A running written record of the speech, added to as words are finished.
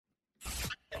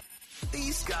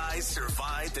These guys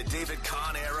survived the David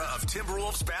Kahn era of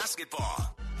Timberwolves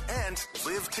basketball and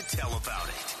live to tell about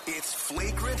it. It's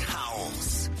Flagrant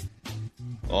Howls.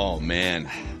 Oh, man.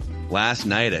 Last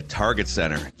night at Target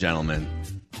Center, gentlemen,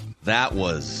 that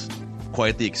was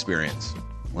quite the experience,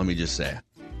 let me just say.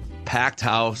 Packed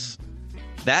house.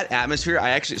 That atmosphere,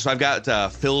 I've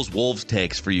got Phil's Wolves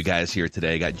takes for you guys here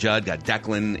today. Got Judd, got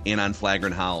Declan in on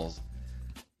Flagrant Howls.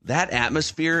 That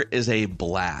atmosphere is a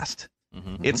blast.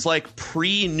 Mm-hmm. It's like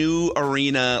pre-new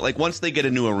arena. Like once they get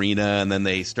a new arena and then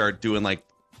they start doing like,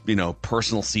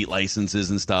 personal seat licenses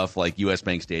and stuff like US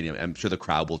Bank Stadium, I'm sure the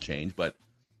crowd will change, but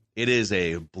it is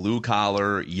a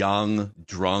blue-collar, young,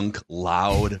 drunk,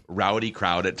 loud, rowdy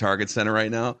crowd at Target Center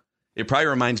right now. It probably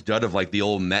reminds Judd of like the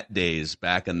old Met days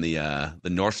back in the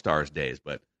North Stars days,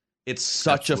 but it's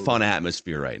such a fun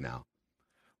atmosphere right now.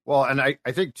 Well, and I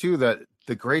think, too, that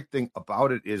the great thing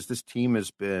about it is this team has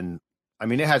been,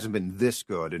 it hasn't been this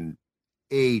good in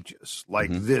ages,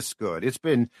 this good. It's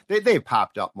been, they've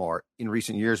popped up more in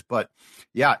recent years, but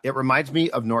yeah, it reminds me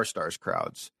of North Stars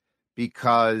crowds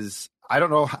because I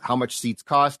don't know how much seats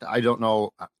cost. I don't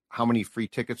know how many free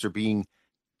tickets are being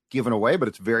given away, but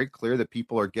it's very clear that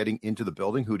people are getting into the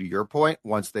building who, to your point,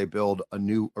 once they build a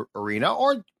new arena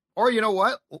or you know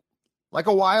what, like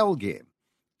a Wild game.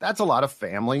 That's a lot of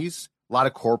families, a lot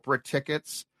of corporate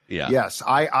tickets. Yeah. Yes,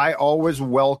 I always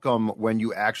welcome when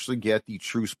you actually get the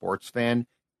true sports fan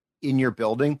in your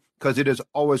building because it is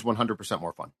always 100%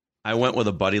 more fun. I went with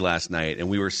a buddy last night and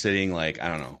we were sitting like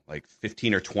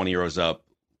 15 or 20 rows up,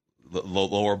 the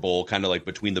lower bowl, kind of like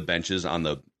between the benches on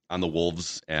the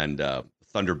Wolves and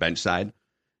Thunder bench side,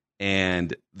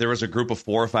 and there was a group of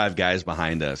 4 or 5 guys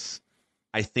behind us.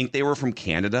 I think they were from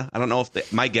Canada. I don't know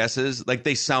if my guess is like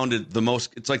they sounded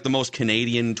it's like the most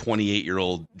Canadian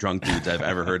 28-year-old drunk dudes I've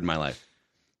ever heard in my life.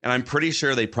 And I'm pretty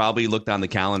sure they probably looked on the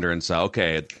calendar and saw,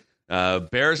 okay,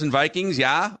 Bears and Vikings,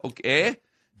 yeah, okay.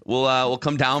 We'll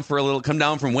come down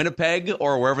from Winnipeg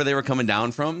or wherever they were coming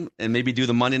down from and maybe do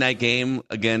the Monday night game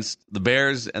against the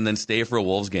Bears and then stay for a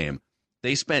Wolves game.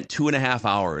 They spent 2.5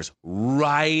 hours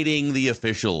riding the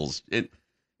officials.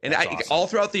 Awesome. All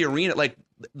throughout the arena, like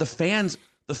the fans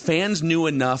knew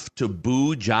enough to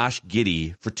boo Josh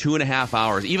Giddey for 2.5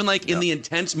 hours. Even like in the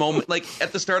intense moment, like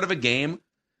at the start of a game.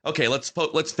 Okay, let's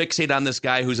fixate on this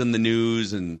guy who's in the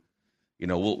news, and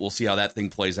we'll see how that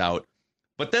thing plays out.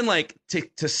 But then like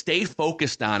to stay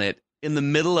focused on it in the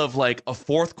middle of like a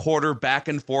fourth quarter back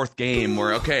and forth game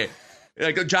where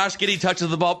like Josh Giddey touches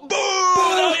the ball, boom!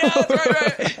 Oh, yeah,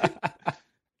 that's right.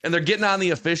 And they're getting on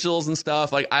the officials and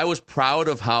stuff. Like I was proud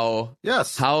of how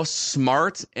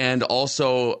smart and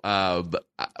also I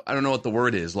don't know what the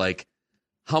word is, like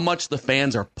how much the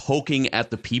fans are poking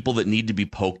at the people that need to be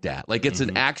poked at. Like it's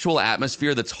an actual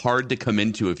atmosphere that's hard to come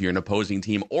into if you're an opposing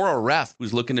team or a ref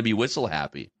who's looking to be whistle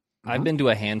happy. I've been to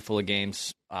a handful of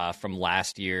games from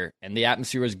last year, and the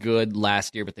atmosphere was good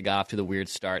last year, but they got off to the weird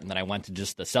start. And then I went to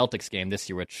just the Celtics game this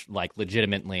year, which, like,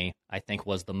 legitimately, I think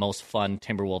was the most fun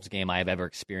Timberwolves game I have ever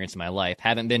experienced in my life.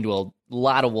 Haven't been to a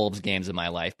lot of Wolves games in my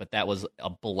life, but that was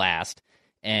a blast.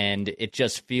 And it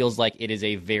just feels like it is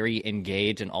a very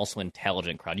engaged and also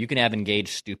intelligent crowd. You can have engaged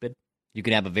stupid. You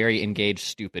can have a very engaged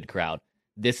stupid crowd.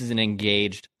 This is an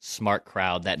engaged, smart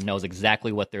crowd that knows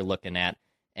exactly what they're looking at.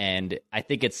 And I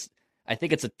think it's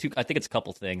a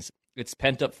couple things. It's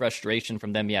pent up frustration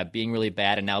from them, being really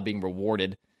bad and now being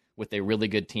rewarded with a really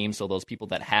good team. So those people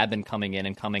that have been coming in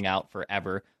and coming out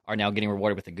forever are now getting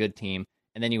rewarded with a good team.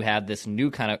 And then you have this new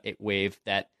kind of wave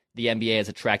that the NBA has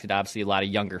attracted, obviously, a lot of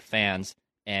younger fans.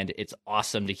 And it's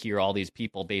awesome to hear all these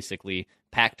people basically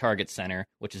pack Target Center,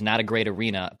 which is not a great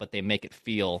arena, but they make it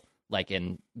feel like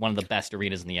in one of the best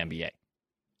arenas in the NBA.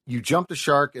 You jump the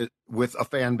shark with a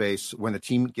fan base when the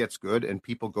team gets good and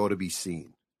people go to be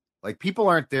seen. Like people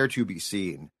aren't there to be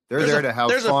seen. They're there to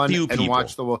have fun and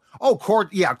watch the world. Oh,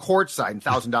 courtside,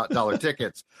 $1,000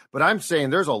 tickets. But I'm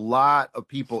saying there's a lot of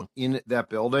people in that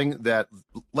building that,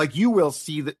 like, you will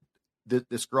see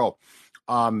this grow.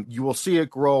 You will see it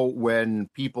grow when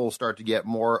people start to get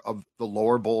more of the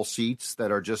lower bowl seats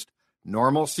that are just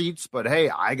normal seats, but hey,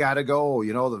 I gotta go.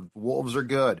 The Wolves are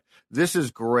good. This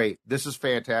is great. This is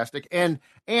fantastic, and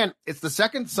it's the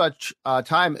second such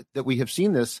time that we have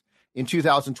seen this in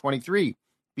 2023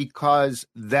 because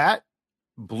that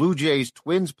Blue Jays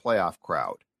Twins playoff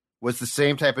crowd was the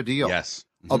same type of deal. Yes,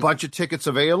 a bunch of tickets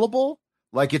available,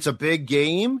 like it's a big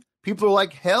game. People are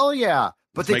like, hell yeah,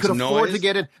 but they could afford to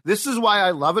get in. This is why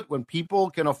I love it when people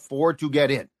can afford to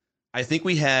get in. I think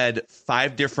we had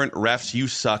 5 different refs you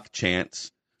suck chants.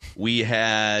 We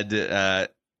had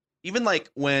even like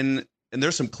when and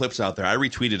there's some clips out there. I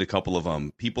retweeted a couple of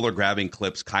them. People are grabbing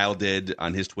clips. Kyle did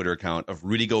on his Twitter account of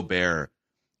Rudy Gobert.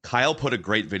 Kyle put a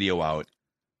great video out,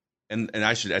 and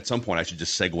I should at some point I should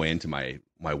just segue into my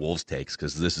Wolves takes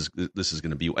because this is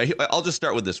going to be. I'll just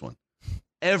start with this one.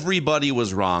 Everybody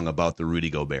was wrong about the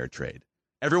Rudy Gobert trade.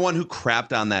 Everyone who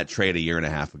crapped on that trade a year and a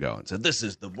half ago and said this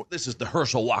is the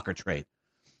Herschel Walker trade.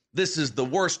 This is the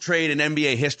worst trade in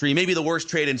NBA history, maybe the worst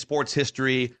trade in sports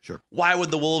history. Sure. Why would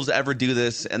the Wolves ever do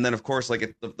this? And then, of course,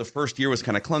 like the first year was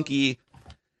kind of clunky.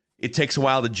 It takes a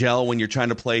while to gel when you're trying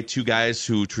to play two guys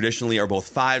who traditionally are both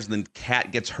fives, and then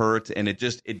Cat gets hurt, and it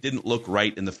didn't look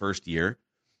right in the first year.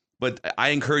 But I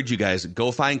encourage you guys,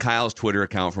 go find Kyle's Twitter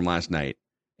account from last night,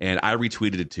 and I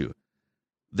retweeted it too.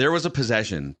 There was a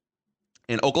possession,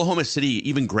 and Oklahoma City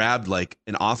even grabbed like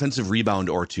an offensive rebound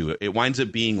or two. It winds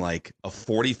up being like a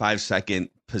 45-second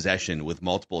possession with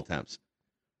multiple attempts.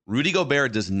 Rudy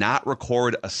Gobert does not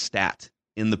record a stat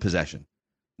in the possession.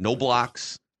 No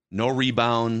blocks, no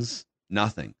rebounds,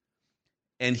 nothing.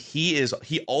 And he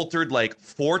altered like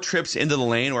 4 trips into the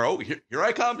lane where, here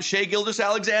I come, Shai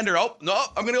Gilgeous-Alexander. Oh, no,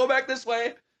 I'm going to go back this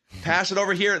way. Pass it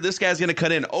over here. This guy's going to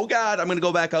cut in. Oh, God, I'm going to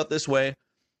go back out this way.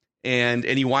 And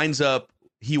he winds up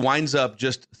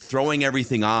just throwing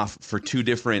everything off for 2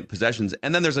 different possessions.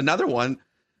 And then there's another one,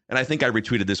 and I think I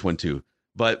retweeted this one too,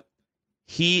 but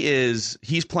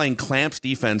he's playing clamps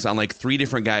defense on like 3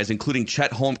 different guys, including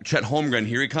Chet Holmgren.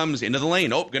 Here he comes into the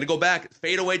lane. Oh, going to go back.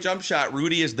 Fadeaway jump shot.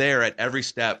 Rudy is there at every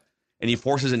step, and he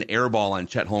forces an air ball on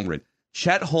Chet Holmgren.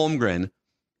 Chet Holmgren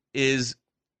is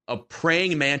a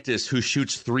praying mantis who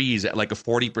shoots threes at like a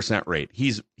 40% rate.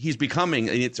 He's becoming,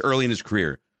 and it's early in his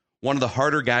career, one of the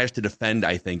harder guys to defend,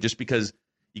 I think, just because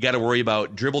you got to worry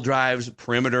about dribble drives,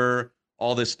 perimeter,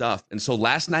 all this stuff. And so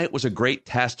last night was a great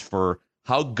test for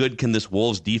how good can this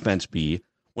Wolves defense be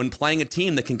when playing a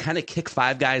team that can kind of kick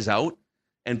 5 guys out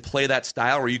and play that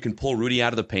style where you can pull Rudy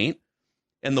out of the paint.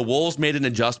 And the Wolves made an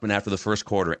adjustment after the first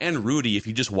quarter. And Rudy, if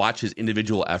you just watch his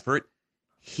individual effort,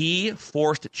 he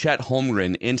forced Chet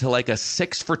Holmgren into like a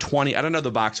 6 for 20. I don't know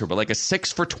the boxer, but like a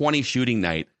 6 for 20 shooting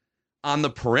night on the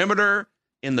perimeter,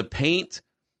 in the paint.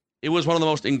 It was one of the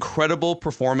most incredible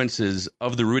performances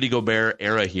of the Rudy Gobert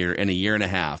era here in a year and a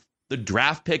half. The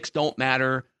draft picks don't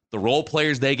matter. The role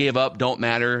players they gave up don't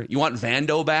matter. You want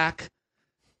Vando back?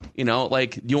 You know,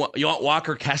 like you want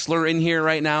Walker Kessler in here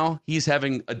right now? He's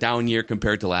having a down year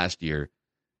compared to last year.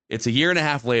 It's a year and a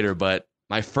half later, but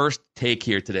my first take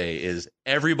here today is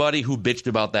everybody who bitched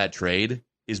about that trade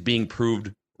is being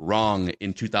proved wrong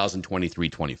in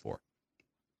 2023-24.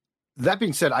 That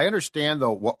being said, I understand,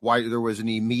 though, why there was an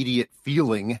immediate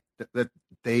feeling that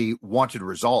they wanted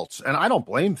results. And I don't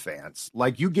blame fans.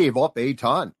 Like, you gave up a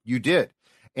ton. You did.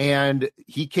 And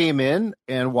he came in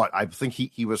and I think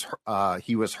he was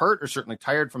hurt or certainly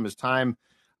tired from his time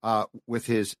with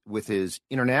his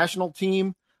international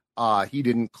team. He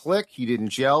didn't click. He didn't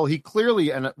gel. He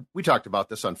clearly, and we talked about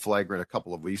this on Flagrant a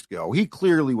couple of weeks ago, he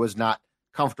clearly was not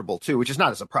comfortable too, which is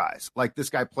not a surprise. Like, this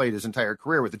guy played his entire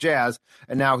career with the Jazz,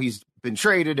 and now he's been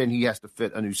traded and he has to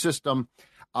fit a new system.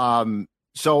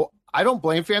 So I don't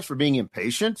blame fans for being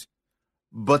impatient,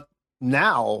 but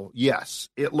now, yes,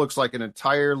 it looks like an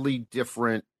entirely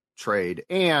different trade.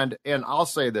 And I'll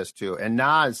say this too, and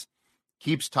Nas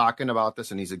keeps talking about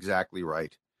this, and he's exactly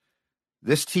right.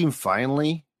 This team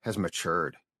finally has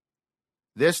matured.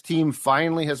 This team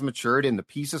finally has matured, and the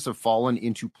pieces have fallen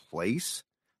into place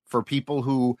for people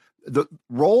who the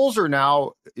roles are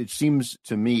now, it seems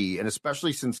to me, and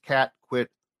especially since Cat quit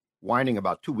whining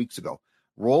about 2 weeks ago,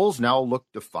 roles now look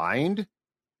defined.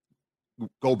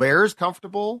 Gobert's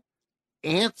comfortable.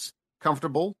 Ant's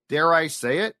comfortable. Dare I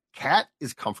say it? Cat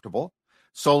is comfortable.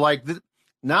 So like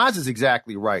Nas is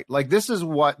exactly right. Like this is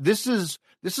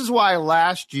why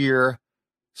last year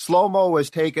Slow-Mo was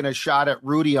taking a shot at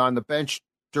Rudy on the bench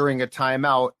during a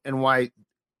timeout, and why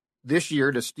this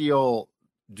year, to steal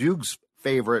Duke's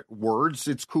favorite words,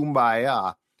 it's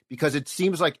kumbaya, because it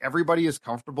seems like everybody is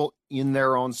comfortable in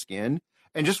their own skin.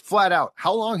 And just flat out,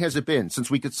 how long has it been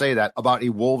since we could say that about a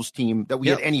Wolves team that we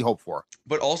had any hope for?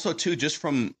 But also too, just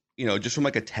from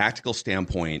like a tactical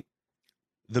standpoint,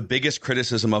 the biggest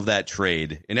criticism of that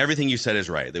trade, and everything you said is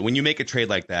right, that when you make a trade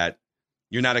like that,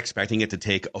 you're not expecting it to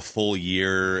take a full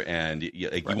year, and you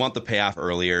want the payoff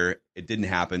earlier. It didn't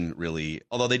happen really,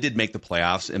 although they did make the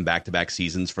playoffs in back-to-back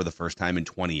seasons for the first time in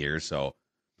 20 years. So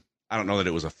I don't know that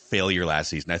it was a failure last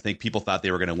season. I think people thought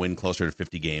they were going to win closer to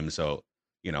 50 games. So,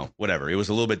 whatever. It was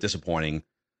a little bit disappointing.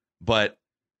 But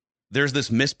there's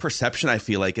this misperception, I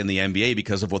feel like, in the NBA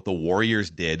because of what the Warriors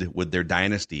did with their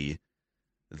dynasty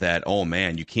that, oh,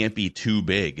 man, you can't be too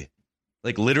big.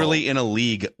 Like, literally in a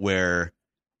league where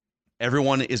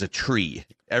everyone is a tree.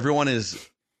 Everyone is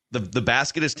the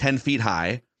basket is 10 feet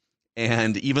high,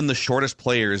 and even the shortest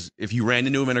players, if you ran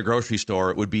into them in a grocery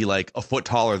store, it would be like a foot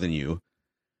taller than you.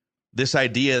 This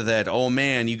idea that, oh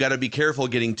man, you got to be careful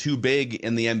getting too big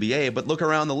in the NBA, but look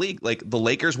around the league. Like the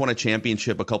Lakers won a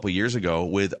championship a couple years ago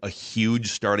with a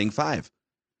huge starting five.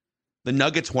 The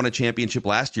Nuggets won a championship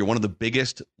last year, one of the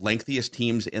biggest, lengthiest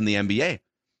teams in the NBA.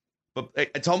 But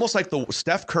it's almost like the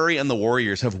Steph Curry and the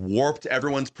Warriors have warped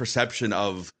everyone's perception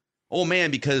of, oh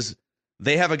man, because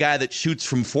they have a guy that shoots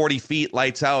from 40 feet,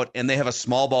 lights out, and they have a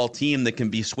small ball team that can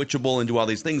be switchable and do all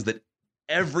these things, that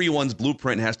everyone's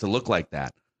blueprint has to look like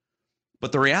that.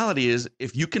 But the reality is,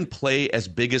 if you can play as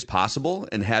big as possible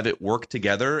and have it work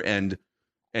together, and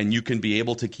you can be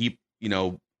able to keep,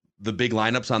 the big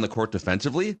lineups on the court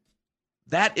defensively,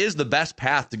 that is the best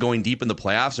path to going deep in the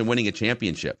playoffs and winning a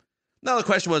championship. Now the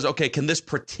question was, okay, can this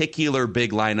particular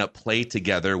big lineup play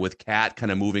together with Cat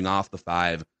kind of moving off the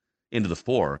 5 into the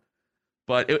 4?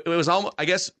 But it was almost, I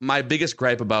guess my biggest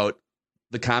gripe about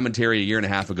the commentary a year and a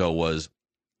half ago was,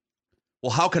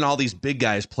 well, how can all these big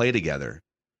guys play together?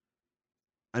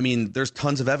 I mean, there's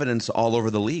tons of evidence all over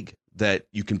the league that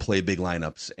you can play big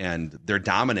lineups and they're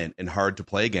dominant and hard to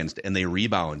play against, and they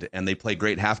rebound and they play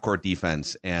great half-court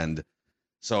defense. And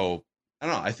so, I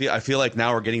don't know, I feel like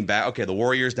now we're getting back. Okay, the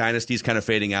Warriors dynasty is kind of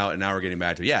fading out, and now we're getting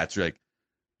back to,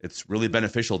 it's really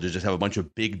beneficial to just have a bunch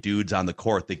of big dudes on the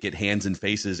court that get hands and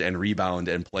faces and rebound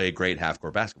and play great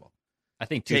half-court basketball. I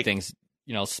think two things.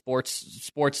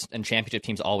 Sports and championship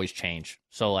teams always change.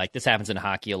 So like this happens in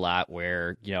hockey a lot,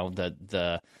 where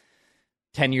the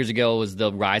 10 years ago was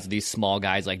the rise of these small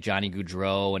guys like Johnny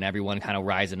Gaudreau and everyone kind of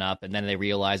rising up, and then they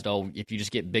realized, if you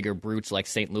just get bigger brutes like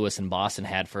St. Louis and Boston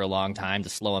had for a long time to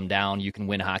slow them down, you can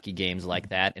win hockey games like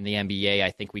that. In the NBA,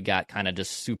 I think we got kind of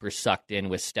just super sucked in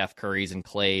with Steph Curry's and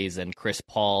Clay's and Chris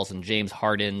Paul's and James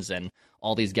Harden's and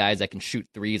all these guys that can shoot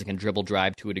threes and can dribble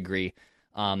drive to a degree.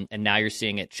 And now you're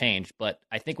seeing it change. But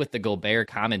I think with the Gobert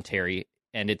commentary,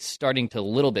 and it's starting to a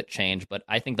little bit change, but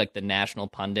I think like the national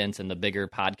pundits and the bigger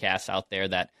podcasts out there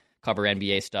that cover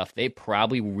NBA stuff, they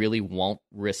probably really won't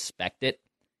respect it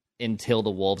until the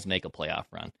Wolves make a playoff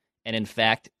run. And in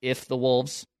fact, if the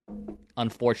Wolves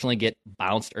unfortunately get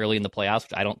bounced early in the playoffs,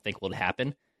 which I don't think will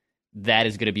happen, that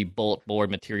is going to be bullet board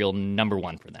material number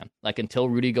one for them. Like until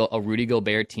a Rudy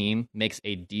Gobert team makes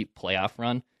a deep playoff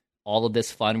run, all of this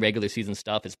fun regular season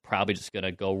stuff is probably just going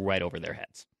to go right over their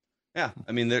heads. Yeah,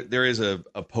 I mean, there is a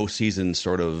postseason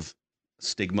sort of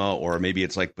stigma, or maybe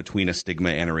it's like between a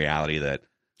stigma and a reality that,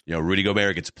 Rudy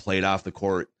Gobert gets played off the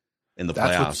court in the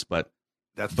playoffs, but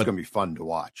that's going to be fun to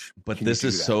watch. But this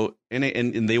is so,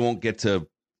 and they won't get to,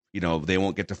 they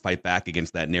won't get to fight back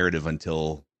against that narrative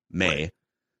until May. Right.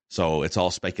 So it's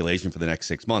all speculation for the next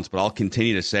 6 months, but I'll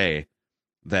continue to say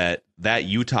that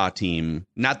Utah team,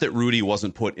 not that Rudy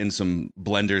wasn't put in some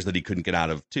blenders that he couldn't get out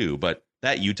of too, but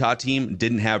that Utah team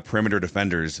didn't have perimeter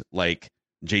defenders like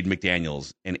Jaden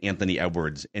McDaniels and Anthony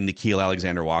Edwards and Nickeil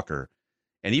Alexander-Walker,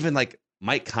 and even like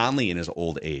Mike Conley in his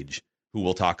old age, who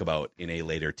we'll talk about in a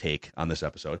later take on this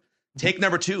episode. Take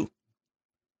number 2.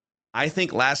 I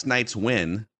think last night's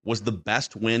win was the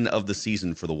best win of the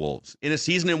season for the Wolves, in a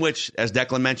season in which, as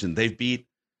Declan mentioned, they've beat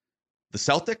the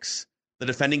Celtics, the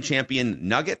defending champion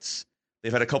Nuggets.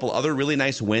 They've had a couple other really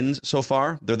nice wins so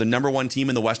far. They're the number 1 team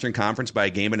in the Western Conference by a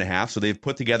game and a half, so they've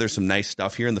put together some nice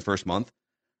stuff here in the first month.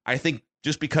 I think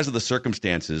just because of the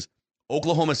circumstances,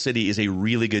 Oklahoma City is a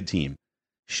really good team.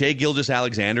 Shai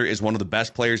Gilgeous-Alexander is one of the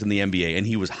best players in the NBA, and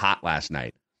he was hot last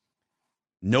night.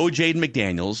 No Jaden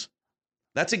McDaniels.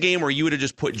 That's a game where you would have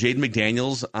just put Jaden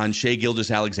McDaniels on Shai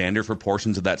Gilgeous-Alexander for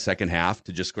portions of that second half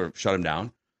to just shut him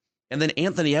down. And then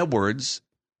Anthony Edwards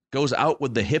goes out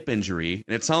with the hip injury,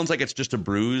 and it sounds like it's just a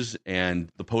bruise,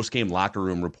 and the post-game locker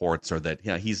room reports are that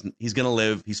he's going to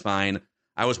live, he's fine.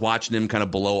 I was watching him kind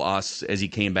of below us as he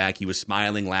came back. He was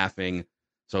smiling, laughing.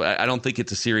 So I don't think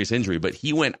it's a serious injury, but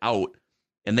he went out,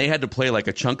 and they had to play like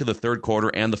a chunk of the third quarter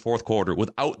and the fourth quarter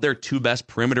without their 2 best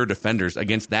perimeter defenders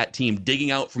against that team,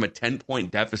 digging out from a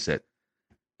 10-point deficit.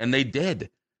 And they did.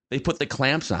 They put the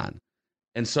clamps on.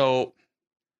 And so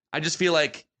I just feel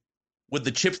like with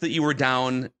the chips that you were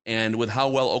down and with how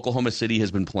well Oklahoma City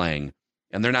has been playing,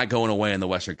 and they're not going away in the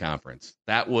Western Conference,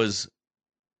 that was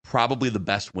probably the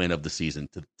best win of the season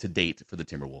to date for the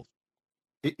Timberwolves.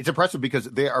 It's impressive because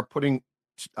they are putting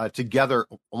together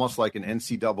almost like an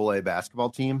NCAA basketball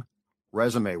team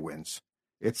resume wins.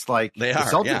 It's like the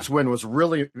Celtics win was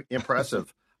really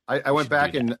impressive. I went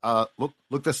back and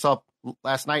looked this up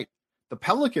last night. The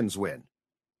Pelicans win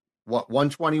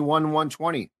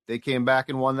 121-120. They came back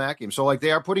and won that game. So, like,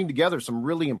 they are putting together some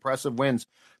really impressive wins.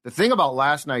 The thing about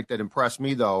last night that impressed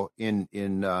me, though, in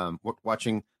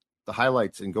watching the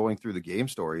highlights and going through the game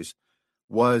stories,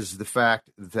 was the fact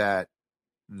that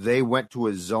they went to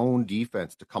a zone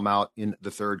defense to come out in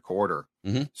the third quarter.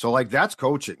 Mm-hmm. So, like, that's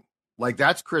coaching. Like,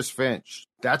 that's Chris Finch.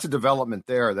 That's a development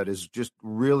there that is just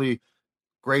really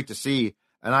great to see.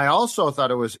 And I also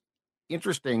thought it was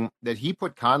interesting that he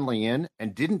put Conley in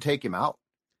and didn't take him out.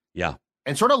 Yeah.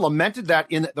 And sort of lamented that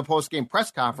in the post-game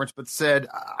press conference, but said,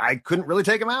 I couldn't really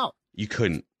take him out. You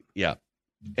couldn't. Yeah.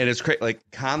 And it's crazy. Like,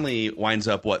 Conley winds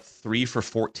up, 3 for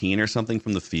 14 or something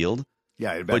from the field?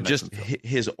 Yeah. But just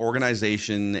his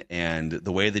organization and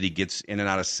the way that he gets in and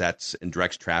out of sets and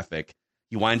directs traffic,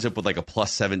 he winds up with like a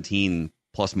plus 17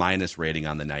 plus minus rating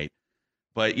on the night.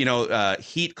 But,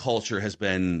 Heat culture has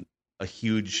been a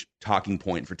huge talking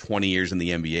point for 20 years in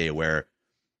the NBA, where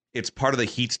it's part of the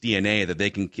Heat's DNA that they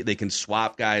can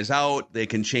swap guys out. They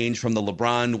can change from the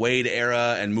LeBron Wade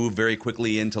era and move very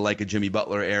quickly into like a Jimmy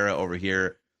Butler era over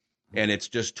here. And it's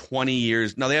just 20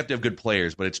 years. Now, they have to have good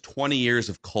players, but it's 20 years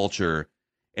of culture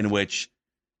in which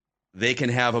they can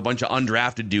have a bunch of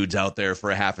undrafted dudes out there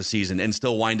for a half a season and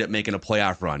still wind up making a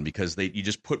playoff run because you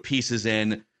just put pieces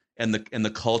in and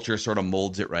the culture sort of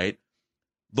molds it right.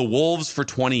 The Wolves for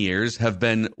 20 years have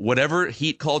been whatever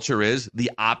Heat culture is, the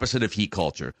opposite of Heat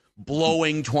culture.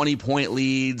 Blowing 20-point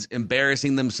leads,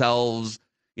 embarrassing themselves,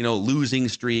 losing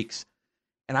streaks.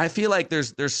 And I feel like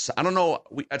there's I don't know,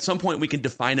 at some point we can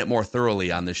define it more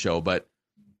thoroughly on this show, but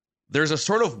there's a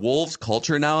sort of Wolves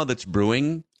culture now that's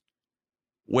brewing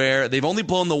where they've only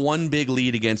blown the one big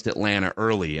lead against Atlanta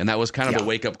early, and that was kind of a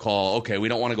wake-up call. Okay, we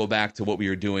don't want to go back to what we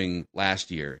were doing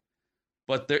last year.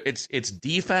 But it's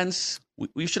defense.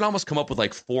 We should almost come up with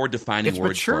like 4 defining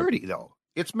words. It's maturity, though.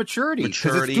 It's maturity.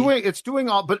 It's doing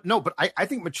all, but I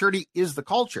think maturity is the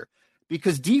culture.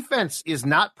 Because defense is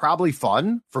not probably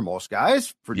fun for most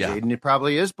guys. For Jaden, it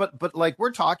probably is. But like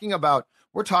we're talking about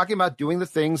doing the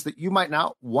things that you might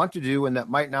not want to do and that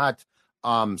might not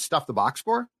stuff the box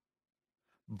score,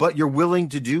 but you're willing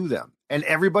to do them. And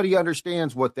everybody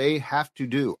understands what they have to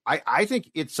do. I think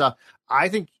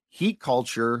Heat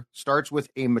culture starts with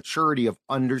a maturity of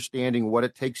understanding what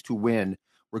it takes to win,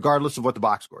 regardless of what the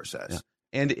box score says. Yeah.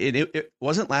 And it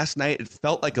wasn't last night. It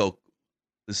felt like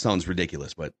this sounds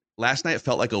ridiculous, but last night it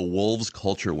felt like a Wolves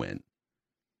culture win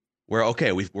where,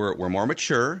 okay, we're more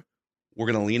mature. We're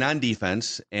going to lean on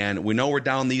defense, and we know we're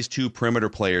down these 2 perimeter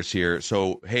players here.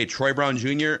 So, hey, Troy Brown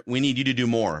Jr., we need you to do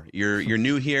more. You're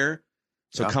new here,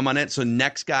 so come on in. So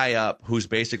next guy up, who's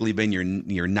basically been your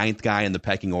 9th guy in the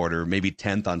pecking order, maybe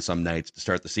 10th on some nights to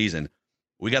start the season,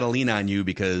 we got to lean on you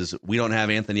because we don't have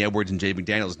Anthony Edwards and Jay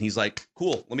McDaniels. And he's like,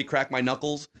 cool, let me crack my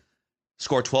knuckles,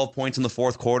 score 12 points in the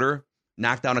fourth quarter,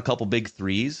 knock down a couple big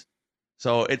threes.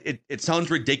 So it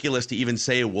sounds ridiculous to even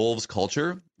say Wolves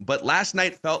culture, but last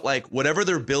night felt like whatever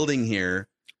they're building here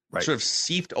sort of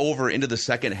seeped over into the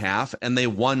second half, and they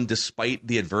won despite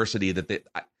the adversity that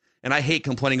and I hate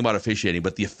complaining about officiating,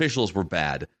 but the officials were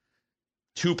bad.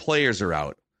 2 players are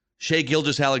out. Shai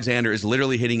Gilgeous-Alexander is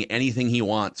literally hitting anything he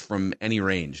wants from any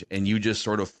range, and you just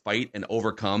sort of fight and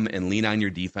overcome and lean on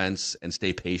your defense and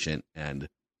stay patient, and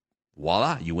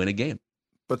voila, you win a game.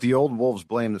 But the old Wolves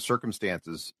blame the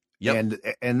circumstances. Yep.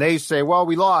 And they say, well,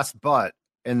 we lost,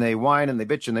 and they whine and they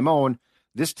bitch and they moan.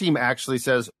 This team actually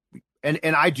says, and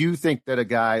I do think that a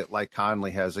guy like Conley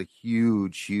has a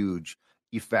huge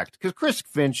effect because Chris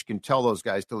Finch can tell those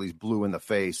guys till he's blue in the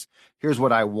face. Here's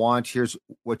what I want. Here's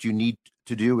what you need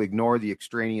to do. Ignore the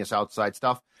extraneous outside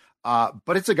stuff.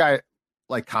 But it's a guy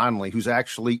like Conley who's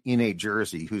actually in a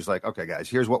jersey who's like, okay,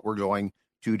 guys, here's what we're going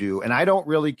to do. And I don't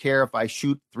really care if I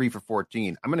shoot 3 for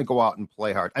 14. I'm going to go out and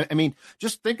play hard. I mean,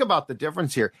 just think about the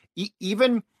difference here.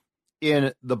 Even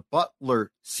in the Butler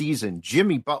season,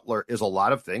 Jimmy Butler is a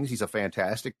lot of things. He's a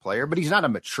fantastic player, but he's not a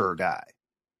mature guy.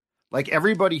 Like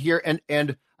everybody here.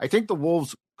 And I think the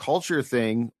Wolves culture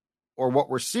thing or what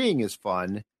we're seeing is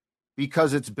fun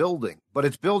because it's building, but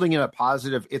it's building in a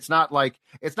positive. It's not like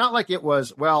it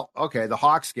was, well, okay, the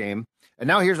Hawks game, and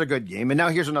now here's a good game, and now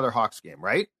here's another Hawks game,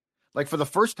 right? Like for the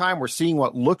first time, we're seeing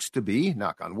what looks to be,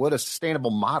 knock on wood, a sustainable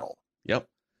model. Yep.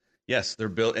 Yes, they're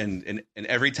built, and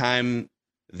every time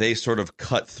they sort of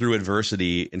cut through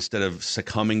adversity instead of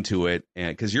succumbing to it,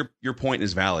 and because your point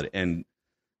is valid, and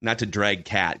not to drag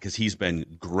Cat because he's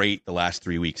been great the last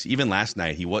 3 weeks. Even last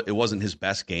night, it wasn't his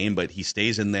best game, but he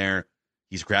stays in there.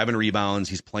 He's grabbing rebounds.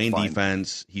 He's playing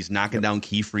defense. He's knocking down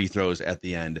key free throws at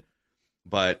the end.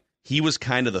 But he was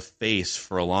kind of the face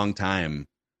for a long time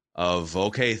of,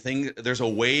 okay, there's a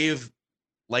wave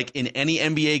like in any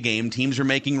NBA game, teams are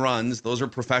making runs. Those are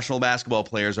professional basketball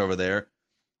players over there.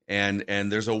 And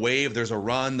there's a wave, there's a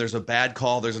run, there's a bad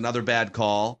call, there's another bad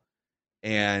call.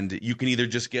 And you can either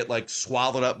just get like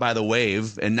swallowed up by the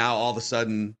wave, and now all of a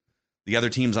sudden the other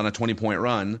team's on a 20-point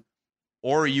run,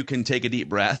 or you can take a deep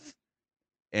breath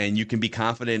and you can be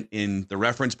confident in the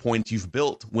reference points you've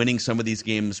built winning some of these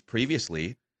games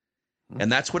previously.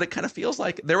 And that's what it kind of feels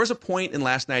like. There was a point in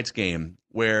last night's game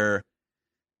where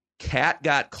Cat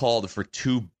got called for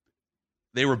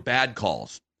they were bad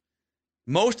calls.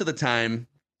 Most of the time,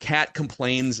 Cat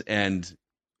complains and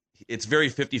it's very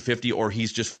 50-50, or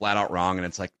he's just flat out wrong. And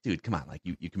it's like, dude, come on, like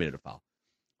you committed a foul.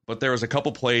 But there was a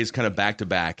couple plays kind of back to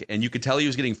back, and you could tell he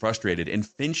was getting frustrated. And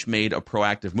Finch made a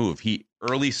proactive move. He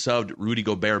early subbed Rudy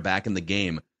Gobert back in the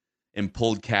game and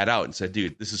pulled Cat out and said,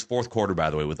 dude, this is fourth quarter, by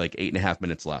the way, with like 8.5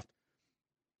 minutes left.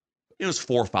 It was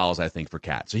 4 fouls, I think, for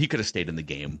Cat. So he could have stayed in the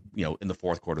game, in the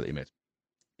fourth quarter that he missed.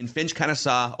 And Finch kind of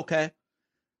saw, okay,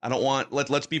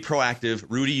 let's be proactive.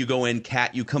 Rudy, you go in.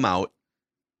 Cat, you come out.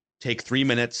 Take 3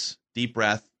 minutes, deep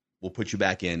breath. We'll put you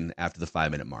back in after the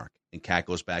 5-minute mark. And Cat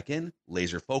goes back in,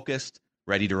 laser focused,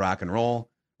 ready to rock and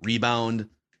roll, rebound,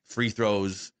 free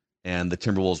throws, and the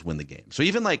Timberwolves win the game. So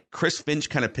even like Chris Finch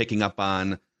kind of picking up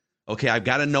on, okay, I've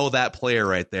got to know that player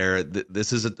right there.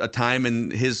 This is a time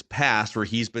in his past where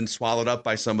he's been swallowed up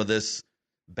by some of this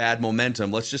bad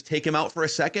momentum. Let's just take him out for a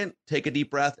second, take a deep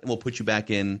breath, and we'll put you back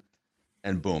in,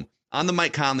 and boom. On the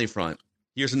Mike Conley front,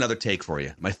 here's another take for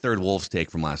you. My third Wolves take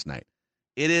from last night.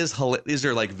 These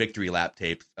are like victory lap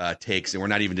takes, and we're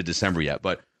not even to December yet,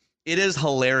 but it is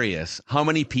hilarious how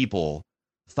many people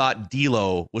thought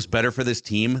D'Lo was better for this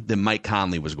team than Mike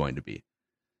Conley was going to be.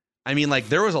 I mean, like,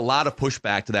 there was a lot of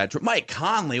pushback to that. Mike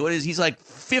Conley, he's like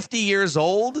 50 years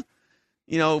old?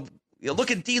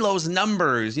 Look at D'Lo's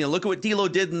numbers. Look at what D'Lo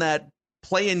did in that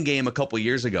play-in game a couple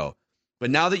years ago.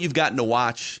 But now that you've gotten to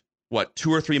watch, 2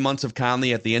 or 3 months of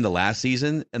Conley at the end of last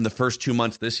season and the first 2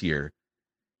 months this year,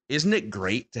 isn't it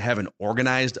great to have an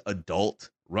organized adult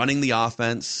running the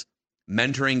offense,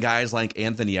 mentoring guys like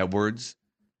Anthony Edwards,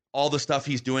 all the stuff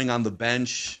he's doing on the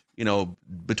bench,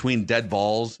 between dead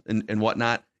balls and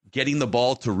whatnot, getting the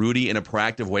ball to Rudy in a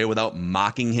proactive way without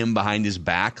mocking him behind his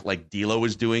back like D'Lo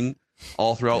was doing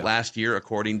all throughout last year,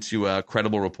 according to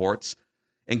credible reports.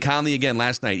 And Conley, again,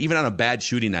 last night, even on a bad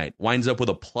shooting night, winds up with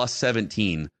a plus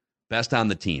 17, best on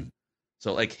the team.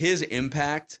 So, like, his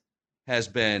impact has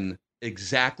been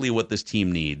exactly what this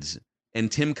team needs.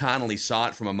 And Tim Connolly saw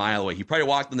it from a mile away. He probably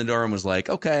walked in the door and was like,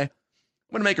 okay, I'm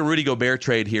going to make a Rudy Gobert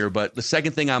trade here, but the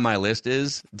second thing on my list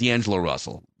is D'Angelo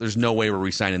Russell. There's no way we're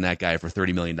re-signing that guy for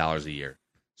 $30 million a year.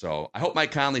 So I hope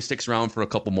Mike Conley sticks around for a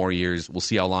couple more years. We'll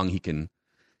see how long he can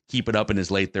keep it up in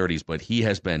his late 30s, but he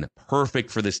has been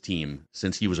perfect for this team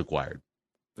since he was acquired.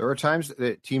 There are times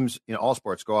that teams in all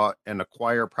sports go out and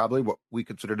acquire probably what we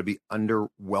consider to be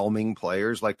underwhelming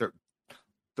players. Like they're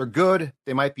good.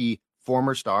 They might be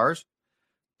former stars,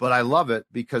 but I love it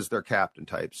because they're captain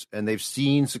types and they've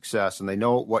seen success and they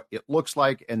know what it looks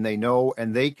like and they know,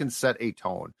 and they can set a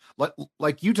tone.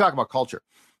 Like you talk about culture.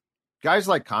 Guys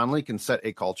like Conley can set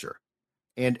a culture.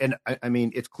 And I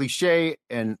mean, it's cliche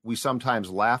and we sometimes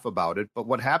laugh about it, but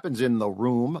what happens in the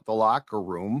room, the locker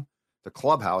room, the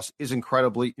clubhouse is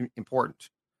incredibly important.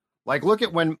 Like, look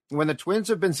at when the Twins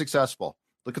have been successful,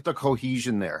 look at the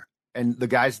cohesion there and the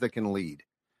guys that can lead.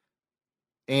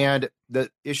 And the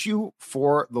issue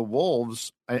for the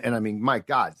Wolves, and I mean, my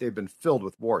God, they've been filled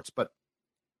with warts. But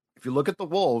if you look at the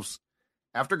Wolves,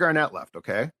 after Garnett left,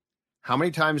 okay, how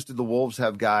many times did the Wolves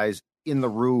have guys in the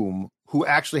room who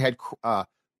actually had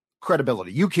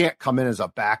credibility? You can't come in as a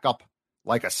backup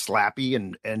like a Slappy,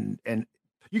 and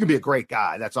you can be a great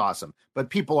guy. That's awesome. But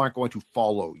people aren't going to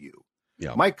follow you.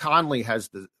 Yeah. Mike Conley has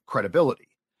the credibility.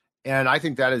 And I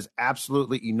think that is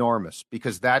absolutely enormous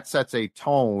because that sets a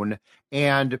tone.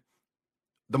 And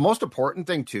the most important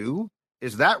thing, too,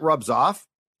 is that rubs off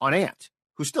on Ant,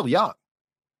 who's still young.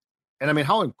 And I mean,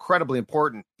 how incredibly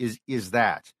important is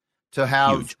that to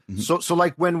have? Mm-hmm. So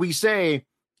like when we say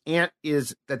Ant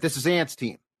is that this is Ant's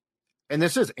team, and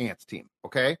this is Ant's team,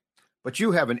 okay? But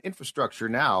you have an infrastructure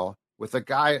now with a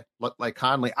guy like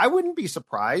Conley. I wouldn't be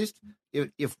surprised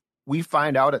if we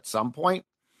find out at some point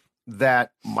that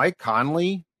Mike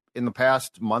Conley in the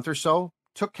past month or so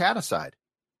took Cat aside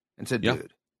and said,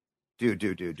 dude,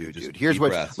 here's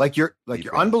what, breath. You're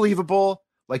unbelievable.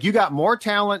 Like, you got more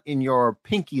talent in your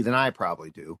pinky than I probably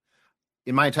do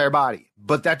in my entire body,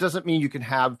 but that doesn't mean you can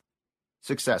have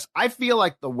success. I feel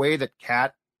like the way that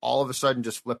Cat all of a sudden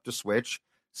just flipped a switch,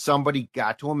 somebody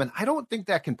got to him. And I don't think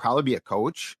that can probably be a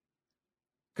coach,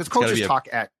 because coaches talk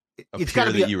at, it's got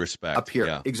to be you respect up here.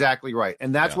 Yeah. Exactly right.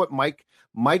 And that's what Mike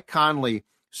Mike Conley.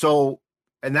 So,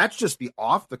 and that's just the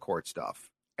off the court stuff.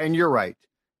 And you're right.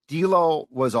 D'Lo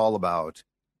was all about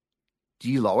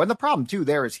D'Lo. And the problem too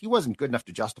there is he wasn't good enough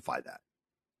to justify that.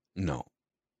 No.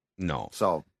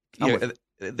 So I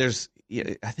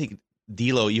think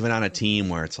D'Lo, even on a team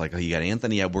where it's like, oh, you got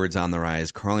Anthony Edwards on the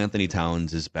rise, Karl Anthony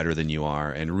Towns is better than you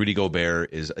are, and Rudy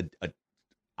Gobert is a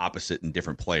opposite and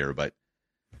different player, but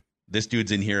this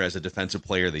dude's in here as a defensive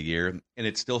player of the year, and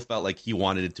it still felt like he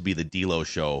wanted it to be the D'Lo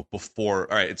show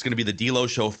before. All right, it's going to be the D'Lo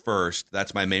show first.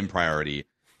 That's my main priority.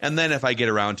 And then if I get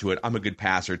around to it, I'm a good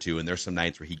passer too, and there's some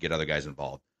nights where he get other guys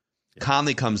involved. Yeah.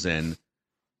 Conley comes in,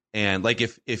 and like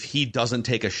if he doesn't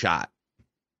take a shot,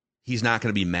 he's not going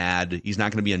to be mad. He's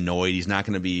not going to be annoyed. He's not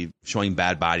going to be showing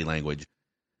bad body language.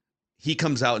 He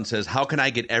comes out and says, how can I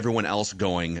get everyone else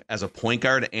going as a point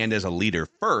guard and as a leader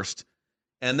first,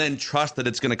 and then trust that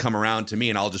it's going to come around to me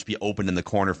and I'll just be open in the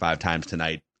corner 5 times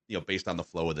tonight, based on the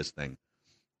flow of this thing.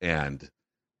 And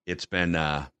it's been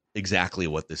exactly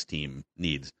what this team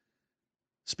needs.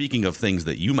 Speaking of things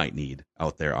that you might need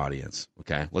out there, audience,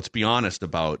 okay, let's be honest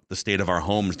about the state of our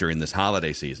homes during this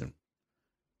holiday season.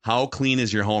 How clean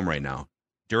is your home right now?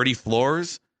 Dirty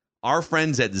floors? Our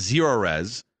friends at Zero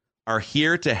Res are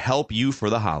here to help you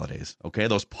for the holidays, okay?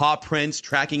 Those paw prints,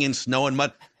 tracking in snow and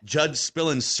mud, Judd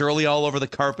spilling surly all over the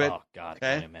carpet. Oh, God,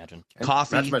 okay? I can't imagine.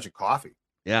 Coffee. Not to mention coffee.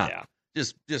 Yeah.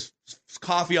 Just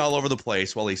coffee all over the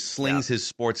place while he slings his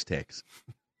sports takes.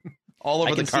 All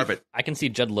over the carpet. I can see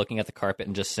Judd looking at the carpet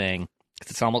and just saying,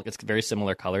 it's very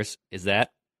similar colors. Is that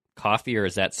coffee or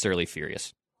is that Surly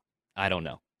Furious? I don't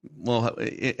know. Well,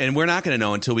 and we're not going to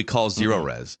know until we call Zero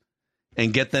Res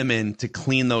and get them in to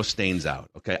clean those stains out.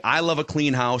 Okay, I love a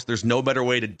clean house. There's no better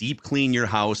way to deep clean your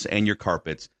house and your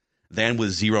carpets than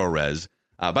with Zero Res.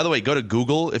 By the way, go to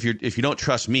Google. If you don't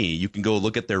trust me, you can go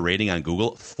look at their rating on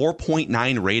Google.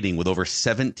 4.9 rating with over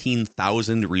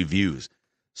 17,000 reviews.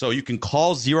 So you can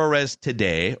call Zero Res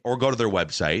today or go to their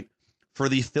website for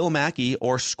the Phil Mackey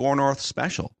or Score North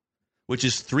special, which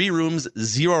is 3 rooms,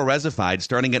 0 resified,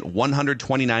 starting at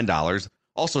 $129.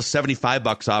 Also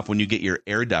 $75 off when you get your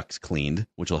air ducts cleaned,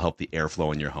 which will help the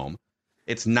airflow in your home.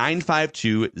 It's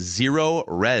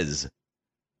 952-0-RES,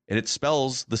 and it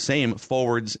spells the same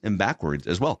forwards and backwards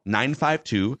as well.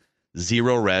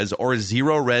 952-0-RES or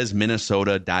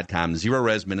ZeroResMinnesota.com,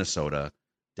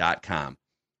 ZeroResMinnesota.com.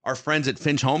 Our friends at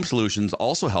Finch Home Solutions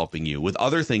also helping you with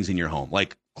other things in your home,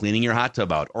 like cleaning your hot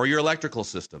tub out or your electrical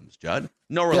systems, Judd.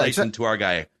 No relation to our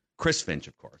guy, Chris Finch,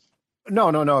 of course.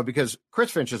 No, because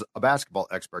Chris Finch is a basketball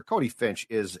expert. Cody Finch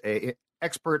is an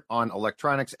expert on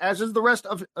electronics, as is the rest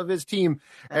of his team.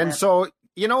 And so,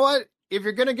 you know what? If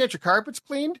you're going to get your carpets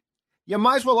cleaned, you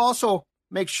might as well also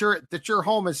make sure that your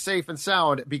home is safe and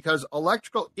sound, because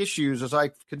electrical issues, as I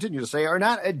continue to say, are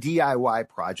not a DIY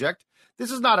project. This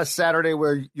is not a Saturday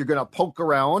where you're going to poke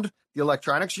around the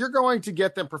electronics. You're going to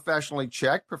get them professionally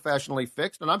checked, professionally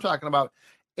fixed. And I'm talking about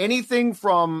anything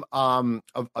from a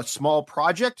small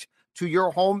project to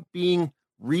your home being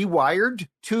rewired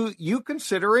to you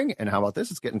considering, and how about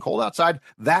this? It's getting cold outside,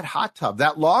 that hot tub,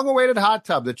 that long-awaited hot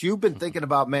tub that you've been thinking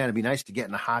about. Man, it'd be nice to get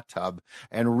in a hot tub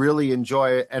and really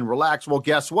enjoy it and relax. Well,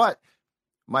 guess what?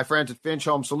 My friends at Finch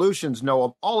Home Solutions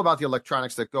know all about the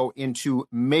electronics that go into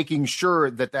making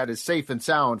sure that is safe and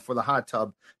sound for the hot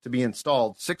tub to be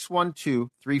installed.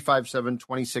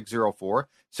 612-357-2604,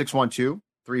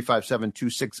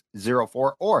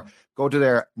 612-357-2604, or go to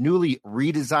their newly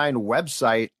redesigned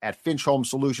website at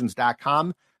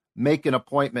finchhomesolutions.com. Make an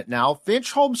appointment now.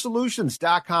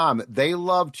 finchhomesolutions.com. They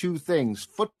love 2 things,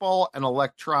 football and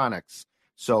electronics.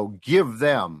 So give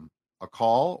them a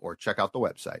call or check out the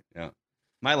website. Yeah.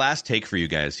 My last take for you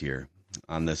guys here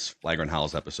on this Flagrant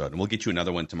Howls episode, and we'll get you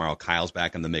another one tomorrow. Kyle's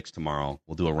back in the mix tomorrow.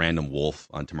 We'll do a random wolf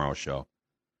on tomorrow's show.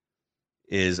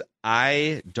 Is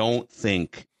I don't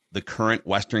think the current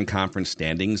Western Conference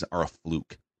standings are a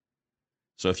fluke.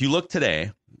 So if you look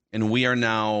today, and we are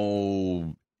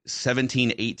now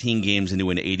 17, 18 games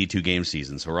into an 82-game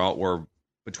season, so we're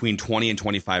between 20 and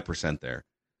 25% there.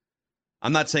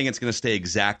 I'm not saying it's going to stay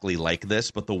exactly like this,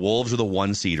 but the Wolves are the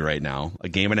 1 seed right now, a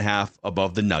game and a half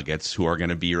above the Nuggets, who are going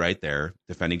to be right there,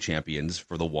 defending champions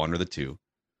for the 1 or the 2.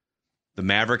 The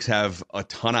Mavericks have a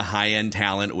ton of high-end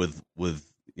talent with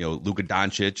Luka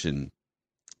Doncic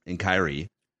and Kyrie.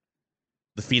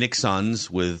 The Phoenix Suns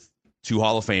with 2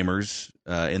 Hall of Famers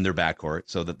in their backcourt,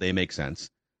 so that they make sense.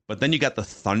 But then you got the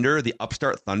Thunder, the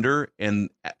upstart Thunder,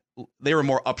 and they were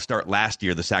more upstart last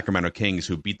year, the Sacramento Kings,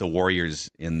 who beat the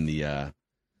Warriors in the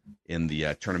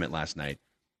tournament last night.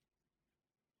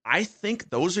 I think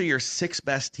those are your 6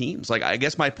 best teams. Like, I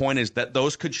guess my point is that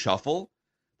those could shuffle,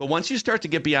 But once you start to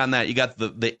get beyond that, you got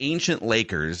the ancient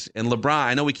Lakers and LeBron.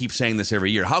 I know we keep saying this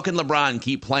every year. How can LeBron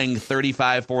keep playing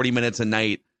 35, 40 minutes a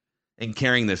night and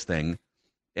carrying this thing?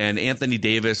 And Anthony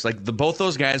Davis, both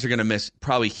those guys are going to miss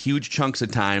probably huge chunks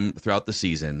of time throughout the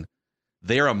season.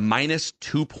 They're a minus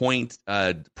 2 point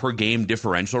per game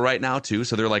differential right now, too.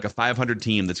 So they're like a 500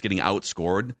 team that's getting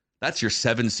outscored. That's your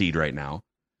 7 seed right now.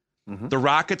 Mm-hmm. The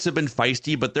Rockets have been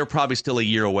feisty, but they're probably still a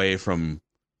year away from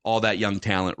all that young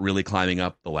talent really climbing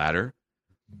up the ladder.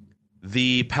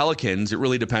 The Pelicans, it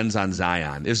really depends on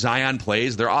Zion. If Zion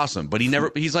plays, they're awesome, but he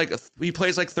plays like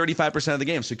 35% of the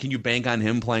games. So can you bank on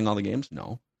him playing all the games?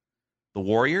 No. The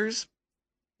Warriors,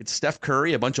 it's Steph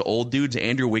Curry, a bunch of old dudes.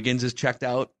 Andrew Wiggins is checked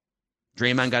out.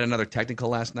 Draymond got another technical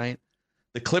last night.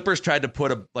 The Clippers tried to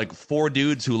put 4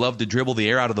 dudes who love to dribble the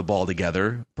air out of the ball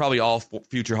together, probably all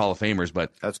future Hall of Famers,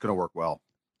 but that's going to work well.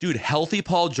 Dude, healthy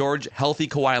Paul George, healthy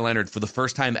Kawhi Leonard for the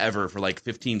first time ever for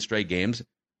 15 straight games.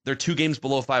 They're 2 games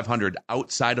below 500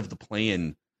 outside of the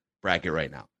play-in bracket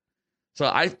right now. So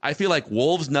I feel like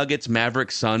Wolves, Nuggets,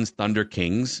 Mavericks, Suns, Thunder,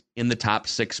 Kings in the top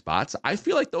 6 spots. I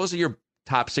feel like those are your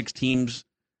top 6 teams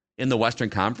in the Western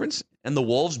Conference. And the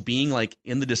Wolves being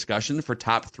in the discussion for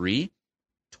top 3,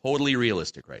 totally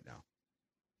realistic right now.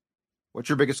 What's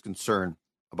your biggest concern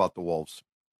about the Wolves?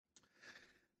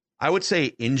 I would say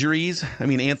injuries. I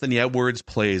mean, Anthony Edwards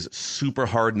plays super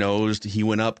hard-nosed. He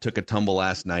went up, took a tumble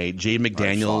last night. Jaden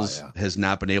McDaniels has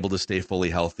not been able to stay fully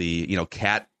healthy.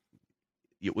 Cat,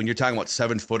 when you're talking about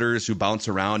 7-footers who bounce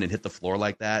around and hit the floor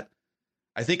like that,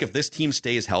 I think if this team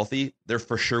stays healthy, they're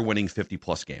for sure winning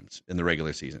 50-plus games in the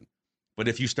regular season. But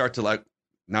if you start to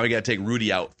now we got to take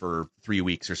Rudy out for 3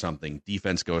 weeks or something,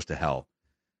 defense goes to hell.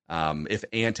 If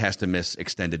Ant has to miss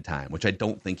extended time, which I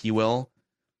don't think he will,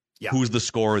 who's the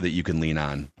scorer that you can lean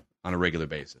on a regular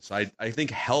basis? So I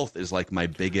think health is my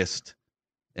biggest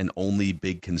and only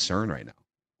big concern right now.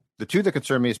 The 2 that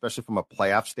concern me, especially from a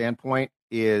playoff standpoint,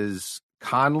 is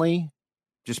Conley,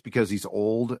 just because he's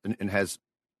old and has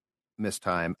missed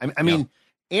time. I mean,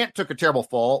 Ant took a terrible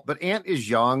fall, but Ant is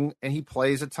young and he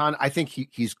plays a ton. I think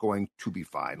he's going to be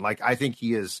fine. I think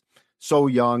he is so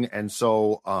young and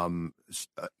so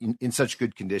in such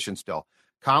good condition still.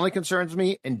 Conley concerns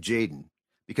me, and Jaden,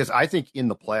 because I think in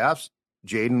the playoffs,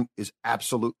 Jaden is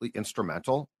absolutely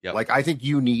instrumental. Yep. I think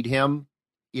you need him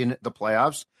in the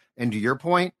playoffs. And to your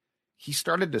point, he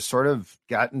started to sort of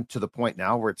gotten to the point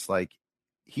now where it's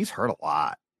he's hurt a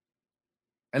lot.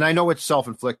 And I know it's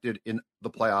self-inflicted in the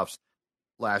playoffs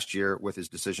last year with his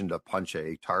decision to punch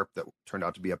a tarp that turned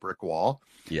out to be a brick wall.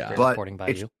 Yeah. But reporting by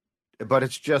you. But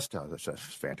it's just, that's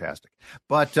fantastic.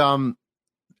 But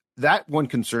that one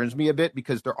concerns me a bit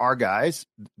because there are guys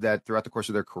that throughout the course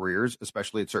of their careers,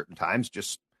 especially at certain times,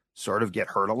 just sort of get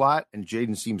hurt a lot. And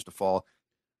Jaden seems to fall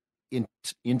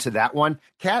into that one.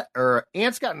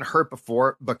 Ant's gotten hurt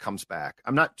before, but comes back.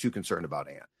 I'm not too concerned about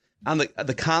Ant. On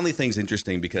the Conley thing's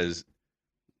interesting because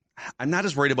I'm not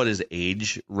as worried about his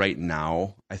age right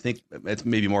now. I think it's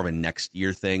maybe more of a next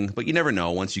year thing, but you never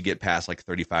know. Once you get past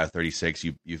 35, 36,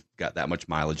 you've got that much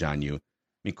mileage on you.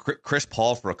 I mean, Chris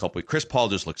Paul for a couple weeks. Chris Paul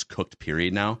just looks cooked,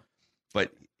 period, now.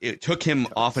 But it took him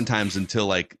oftentimes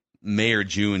until May or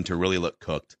June to really look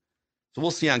cooked. So we'll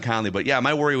see on Conley. But yeah,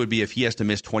 my worry would be if he has to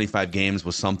miss 25 games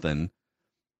with something,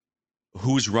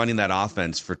 who's running that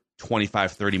offense for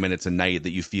 25, 30 minutes a night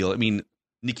that you feel? I mean,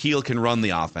 Nikhil can run the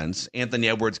offense. Anthony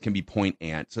Edwards can be point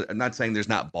Ant. So I'm not saying there's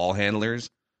not ball handlers.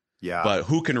 Yeah. But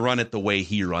who can run it the way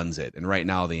he runs it? And right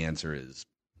now the answer is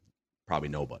probably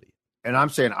nobody. And I'm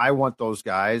saying I want those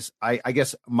guys. I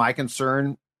guess my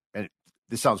concern, and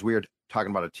this sounds weird talking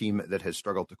about a team that has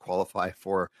struggled to qualify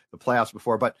for the playoffs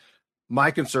before, but my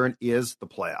concern is the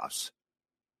playoffs.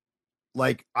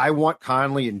 I want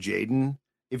Conley and Jaden.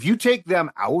 If you take them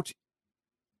out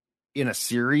in a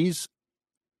series,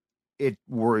 it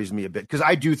worries me a bit because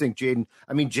I do think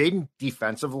Jaden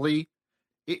defensively,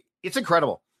 it's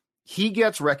incredible. He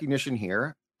gets recognition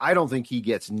here. I don't think he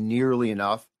gets nearly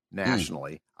enough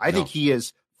nationally. I think he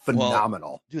is phenomenal.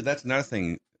 Well, dude, that's another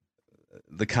thing.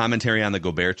 The commentary on the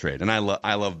Gobert trade, and I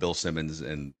love Bill Simmons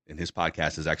and his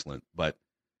podcast is excellent. But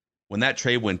when that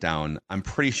trade went down, I'm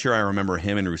pretty sure I remember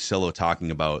him and Russillo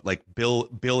talking about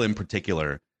Bill in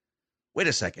particular. Wait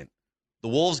a second. The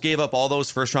Wolves gave up all those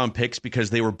first-round picks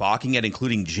because they were balking at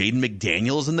including Jaden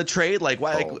McDaniels in the trade? Why?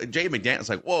 Jaden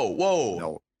McDaniels,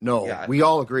 whoa. No, yeah. We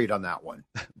all agreed on that one.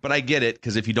 But I get it,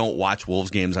 because if you don't watch Wolves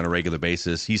games on a regular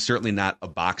basis, he's certainly not a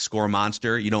box score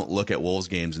monster. You don't look at Wolves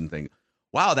games and think,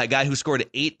 wow, that guy who scored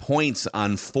 8 points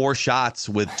on 4 shots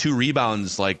with 2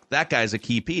 rebounds, that guy's a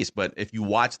key piece. But if you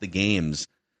watch the games,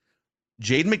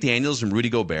 Jaden McDaniels and Rudy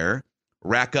Gobert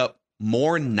rack up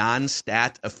more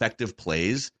non-stat effective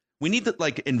plays. We need to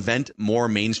like invent more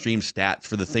mainstream stats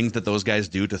for the things that those guys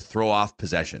do to throw off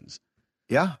possessions.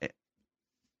 Yeah.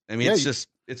 I mean,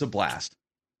 it's a blast.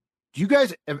 Do you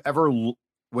guys ever,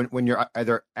 when you're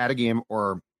either at a game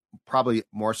or probably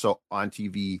more so on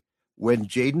TV, when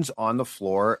Jaden's on the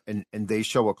floor and they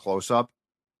show a close-up,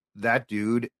 that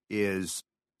dude is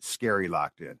scary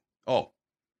locked in. Oh,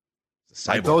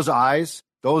 like those eyes,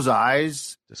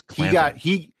 just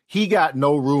he got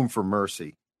no room for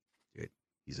mercy. Dude,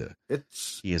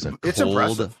 he is a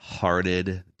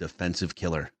cold-hearted defensive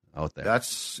killer out there.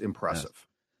 That's impressive.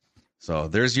 Yeah. So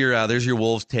there's your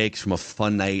Wolves takes from a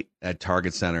fun night at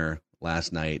Target Center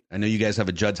last night. I know you guys have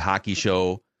a Judd's hockey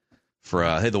show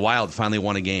for the Wild finally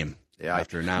won a game. Yeah,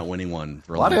 after not winning one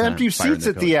for a lot long of time. Empty seats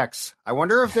at the X. I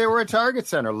wonder if they were at Target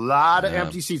Center. A lot of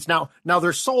empty seats. Now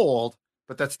they're sold,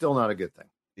 but that's still not a good thing.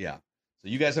 Yeah. So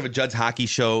you guys have a Judd's hockey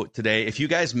show today. If you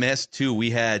guys missed too,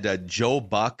 we had Joe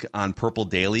Buck on Purple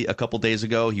Daily a couple days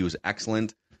ago. He was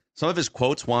excellent. Some of his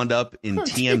quotes wound up in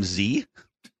TMZ.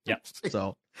 Yeah.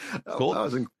 So cool. That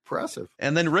was impressive.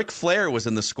 And then Ric Flair was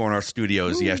in the Score North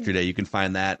studios yesterday. You can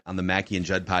find that on the Mackie and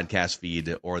Judd podcast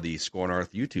feed or the Score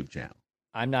North YouTube channel.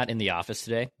 I'm not in the office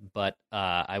today, but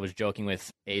I was joking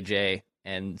with AJ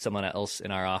and someone else in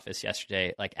our office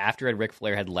yesterday. Like after Ric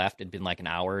Flair had left, it'd been like an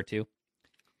hour or two.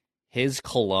 His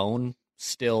cologne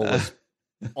still was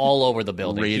all over the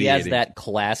building. Radiating. He has that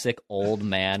classic old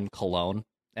man cologne,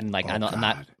 and like I'm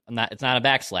not. It's not a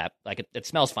backslap. Like it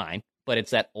smells fine, but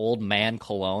it's that old man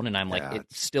cologne, and I'm like, it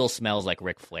still smells like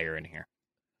Ric Flair in here.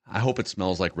 I hope it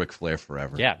smells like Ric Flair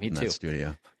forever. Yeah, me in too. That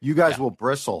studio. You guys will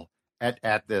bristle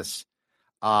at this.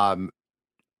 At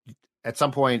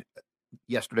some point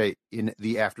yesterday in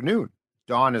the afternoon,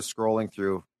 Dawn is scrolling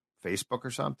through Facebook or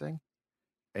something,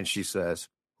 and she says,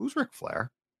 "Who's Ric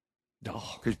Flair?"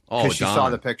 Because she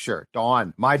saw the picture.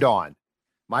 Dawn Dawn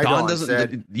doesn't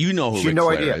said, you know who she Ric no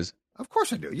Flair idea. is? Of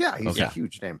course I do. Yeah, he's a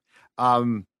huge name.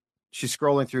 She's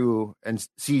scrolling through and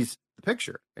sees the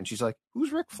picture, and she's like,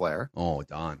 "Who's Ric Flair?" Oh,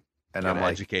 Dawn. And I'm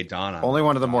like, educate Dawn on only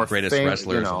one of the more greatest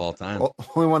wrestlers of all time.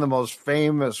 Only one of the most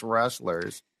famous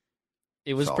wrestlers.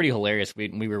 It was pretty hilarious.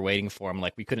 We were waiting for him.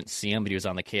 Like we couldn't see him, but he was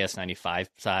on the KS95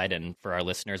 side. And for our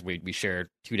listeners, we share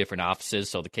two different offices.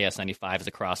 So the KS95 is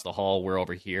across the hall. We're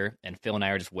over here, and Phil and I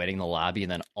are just waiting in the lobby.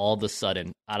 And then all of a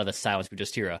sudden, out of the silence, we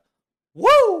just hear a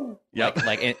 "woo!" Yep.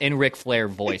 like in Ric Flair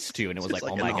voice too. And it was like,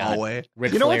 oh my god,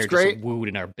 Ric Flair just wooed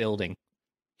in our building.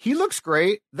 He looks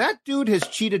great. That dude has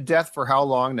cheated death for how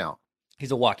long now? He's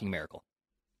a walking miracle.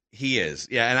 He is.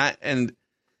 Yeah, and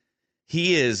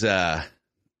he is I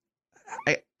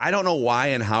don't know why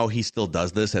and how he still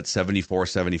does this at 74,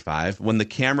 75. When the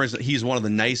cameras, he's one of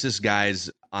the nicest guys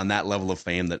on that level of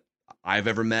fame that I've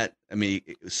ever met. I mean,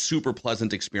 super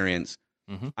pleasant experience.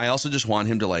 Mm-hmm. I also just want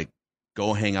him to like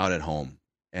go hang out at home,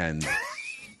 and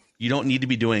you don't need to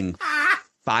be doing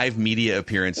 5 media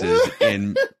appearances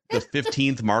in the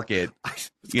 15th market.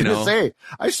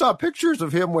 I saw pictures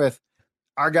of him with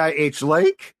our guy H.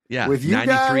 Lake. Yeah, with you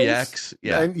 93X.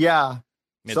 Guys. Yeah,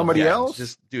 somebody else.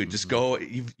 Just go.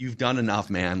 You've done enough,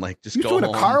 man. Like just He's go doing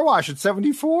home. A car wash at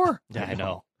 74. Yeah, I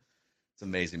know. It's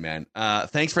amazing, man.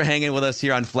 Thanks for hanging with us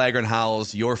here on Flagrant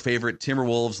Howls, your favorite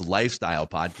Timberwolves lifestyle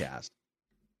podcast.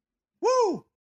 Woo!